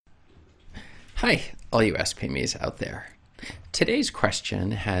Hi, all you SPMEs out there. Today's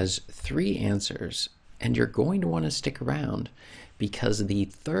question has 3 answers, and you're going to want to stick around because the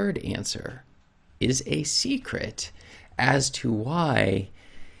third answer is a secret as to why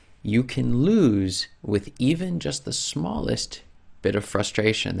you can lose with even just the smallest bit of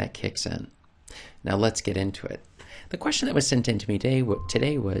frustration that kicks in. Now let's get into it. The question that was sent in to me today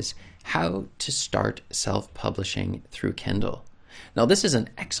was how to start self-publishing through Kindle. Now, this is an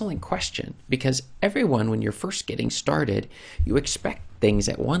excellent question because everyone, when you're first getting started, you expect things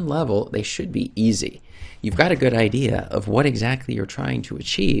at one level, they should be easy. You've got a good idea of what exactly you're trying to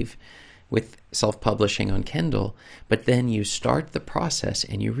achieve with self-publishing on Kindle, but then you start the process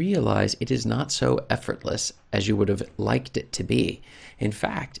and you realize it is not so effortless as you would have liked it to be. In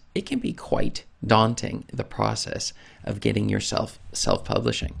fact, it can be quite daunting, the process of getting yourself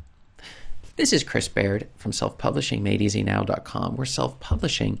self-publishing. This is Chris Baird from selfpublishingmadeeasynow.com, where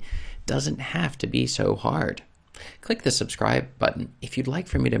self-publishing doesn't have to be so hard. Click the subscribe button if you'd like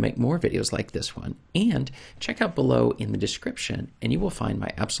for me to make more videos like this one, and check out below in the description and you will find my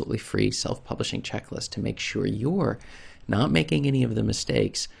absolutely free self-publishing checklist to make sure you're not making any of the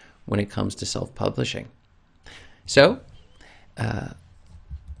mistakes when it comes to self-publishing. So,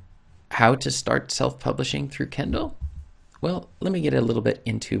 how to start self-publishing through Kindle? Well, let me get a little bit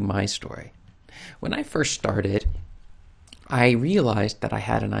into my story. When I first started, I realized that I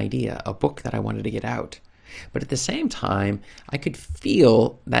had an idea, a book that I wanted to get out. But at the same time, I could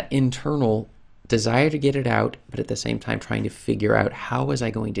feel that internal desire to get it out, but at the same time trying to figure out how was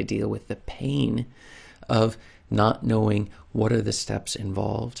I going to deal with the pain of not knowing what are the steps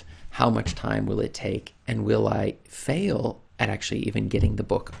involved, how much time will it take, and will I fail at actually even getting the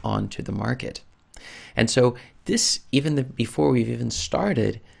book onto the market. And so this, before we've even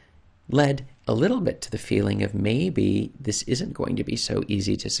started, led a little bit to the feeling of maybe this isn't going to be so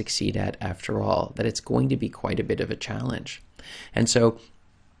easy to succeed at after all, that it's going to be quite a bit of a challenge. And so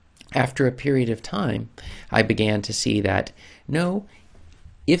after a period of time, I began to see that, no,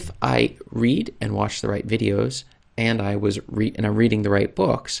 if I read and watch the right videos and I'm reading the right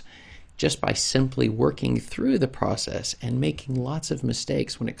books, just by simply working through the process and making lots of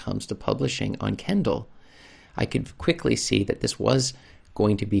mistakes when it comes to publishing on Kindle, I could quickly see that this was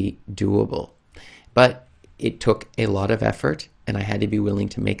going to be doable. But it took a lot of effort, and I had to be willing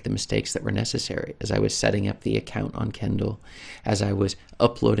to make the mistakes that were necessary as I was setting up the account on Kindle, as I was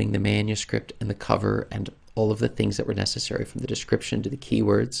uploading the manuscript and the cover and all of the things that were necessary, from the description to the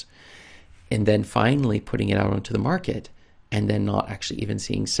keywords, and then finally putting it out onto the market, and then not actually even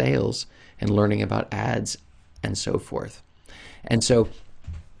seeing sales and learning about ads and so forth. And so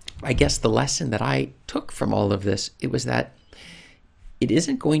I guess the lesson that I took from all of this, it was that it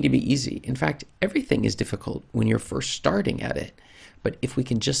isn't going to be easy. In fact, everything is difficult when you're first starting at it. But if we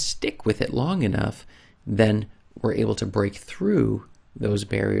can just stick with it long enough, then we're able to break through those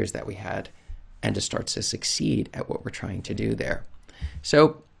barriers that we had and to start to succeed at what we're trying to do there.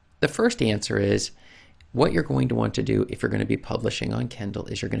 So the first answer is, what you're going to want to do if you're going to be publishing on Kindle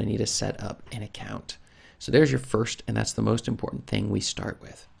is you're going to need to set up an account. So there's your first, and that's the most important thing we start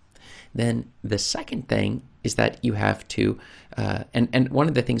with. Then the second thing is that you have to, and one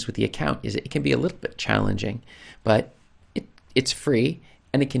of the things with the account is it can be a little bit challenging, but it's free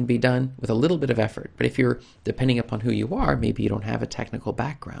and it can be done with a little bit of effort. But if you're, depending upon who you are, maybe you don't have a technical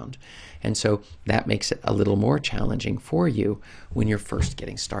background. And so that makes it a little more challenging for you when you're first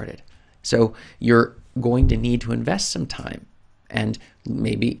getting started. So you're going to need to invest some time and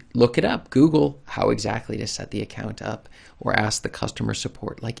maybe look it up, Google how exactly to set the account up, or ask the customer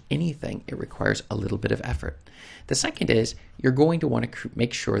support. Like anything, it requires a little bit of effort. The second is you're going to want to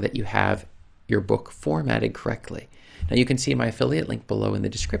make sure that you have your book formatted correctly. Now you can see my affiliate link below in the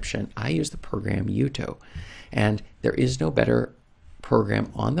description. I use the program Yuto, and there is no better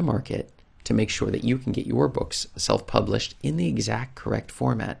program on the market to make sure that you can get your books self-published in the exact correct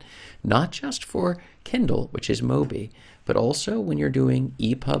format, not just for Kindle, which is Mobi, but also when you're doing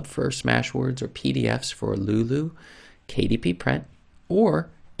EPUB for Smashwords or PDFs for Lulu, KDP Print, or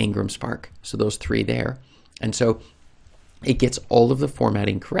Ingram Spark. So those 3 there. And so it gets all of the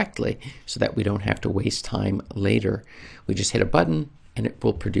formatting correctly so that we don't have to waste time later. We just hit a button and it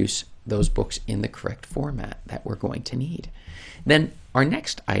will produce those books in the correct format that we're going to need. Then our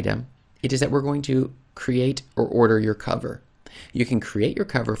next item, it is that we're going to create or order your cover. You can create your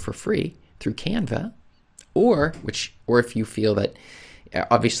cover for free through Canva, or if you feel that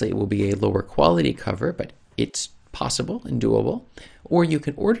obviously it will be a lower quality cover, but it's possible and doable, or you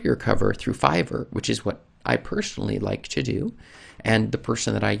can order your cover through Fiverr, which is what I personally like to do. And the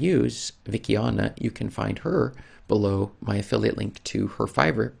person that I use, Vickiana, you can find her below, my affiliate link to her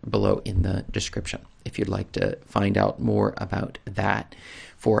Fiverr below in the description if you'd like to find out more about that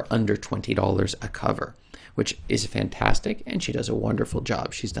for under $20 a cover, which is fantastic, and she does a wonderful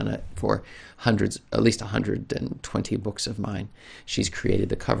job. She's done it for hundreds, at least 120 books of mine. She's created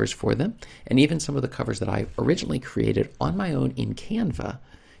the covers for them, and even some of the covers that I originally created on my own in Canva,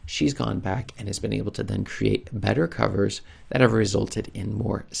 she's gone back and has been able to then create better covers that have resulted in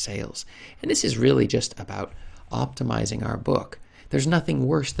more sales. And this is really just about optimizing our book. There's nothing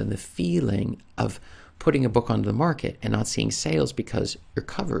worse than the feeling of putting a book onto the market and not seeing sales because your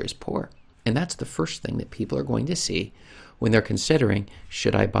cover is poor. And that's the first thing that people are going to see when they're considering,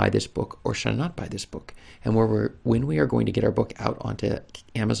 should I buy this book or should I not buy this book? And when we are going to get our book out onto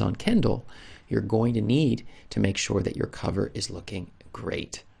Amazon Kindle, you're going to need to make sure that your cover is looking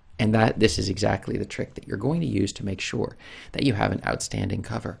great. And this is exactly the trick that you're going to use to make sure that you have an outstanding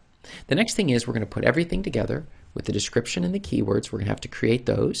cover. The next thing is we're going to put everything together with the description and the keywords. We're going to have to create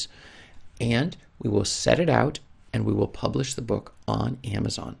those, and we will set it out, and we will publish the book on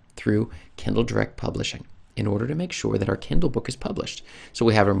Amazon through Kindle Direct Publishing in order to make sure that our Kindle book is published. So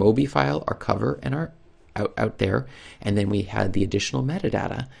we have our Mobi file, our cover, and our out there, and then we had the additional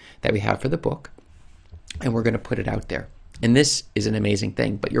metadata that we have for the book, and we're going to put it out there. And this is an amazing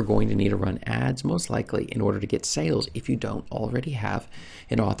thing, but you're going to need to run ads most likely in order to get sales if you don't already have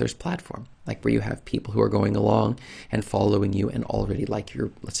an author's platform, like where you have people who are going along and following you and already like your,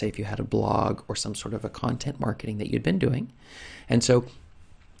 let's say if you had a blog or some sort of a content marketing that you'd been doing. And so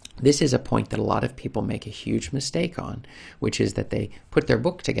this is a point that a lot of people make a huge mistake on, which is that they put their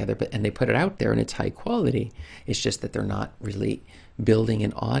book together and they put it out there and it's high quality. It's just that they're not really building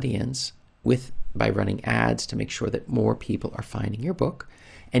an audience by running ads to make sure that more people are finding your book.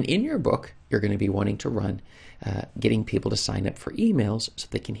 And in your book, you're going to be wanting to run, getting people to sign up for emails so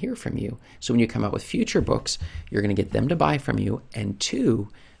they can hear from you. So when you come out with future books, you're going to get them to buy from you. And two,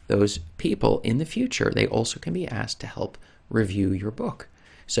 those people in the future, they also can be asked to help review your book.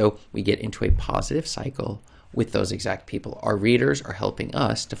 So we get into a positive cycle with those exact people. Our readers are helping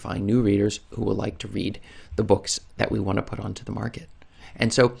us to find new readers who will like to read the books that we want to put onto the market.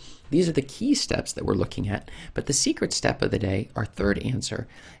 And so these are the key steps that we're looking at. But the secret step of the day, our third answer,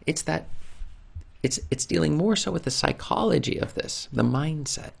 it's that it's dealing more so with the psychology of this, the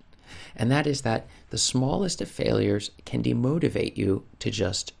mindset. And that is that the smallest of failures can demotivate you to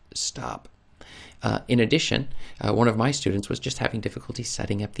just stop. In addition, one of my students was just having difficulty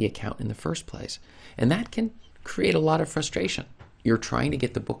setting up the account in the first place. And that can create a lot of frustration. You're trying to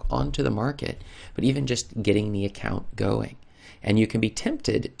get the book onto the market, but even just getting the account going. And you can be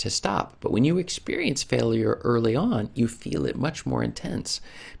tempted to stop. But when you experience failure early on, you feel it much more intense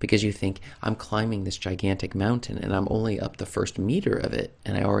because you think, I'm climbing this gigantic mountain and I'm only up the first meter of it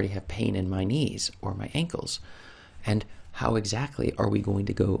and I already have pain in my knees or my ankles. And how exactly are we going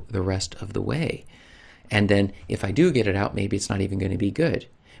to go the rest of the way? And then if I do get it out, maybe it's not even going to be good.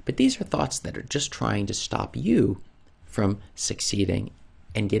 But these are thoughts that are just trying to stop you from succeeding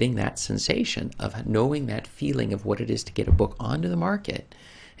and getting that sensation of knowing that feeling of what it is to get a book onto the market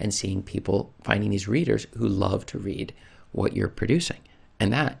and seeing people finding these readers who love to read what you're producing.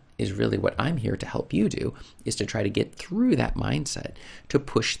 And that is really what I'm here to help you do, is to try to get through that mindset, to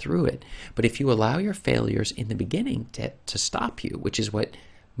push through it. But if you allow your failures in the beginning to stop you, which is what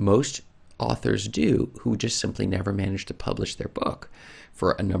most authors do who just simply never manage to publish their book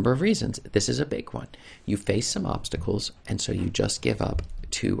for a number of reasons. This is a big one. You face some obstacles, and so you just give up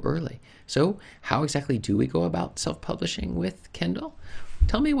too early. So how exactly do we go about self-publishing with Kindle?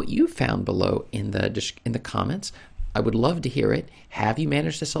 Tell me what you found below in the comments. I would love to hear it. Have you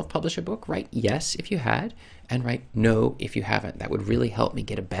managed to self-publish a book? Write yes if you had, and write no if you haven't. That would really help me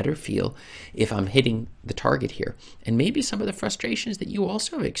get a better feel if I'm hitting the target here. And maybe some of the frustrations that you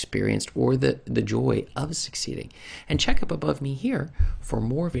also have experienced, or the joy of succeeding. And check up above me here for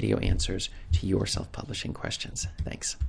more video answers to your self-publishing questions. Thanks.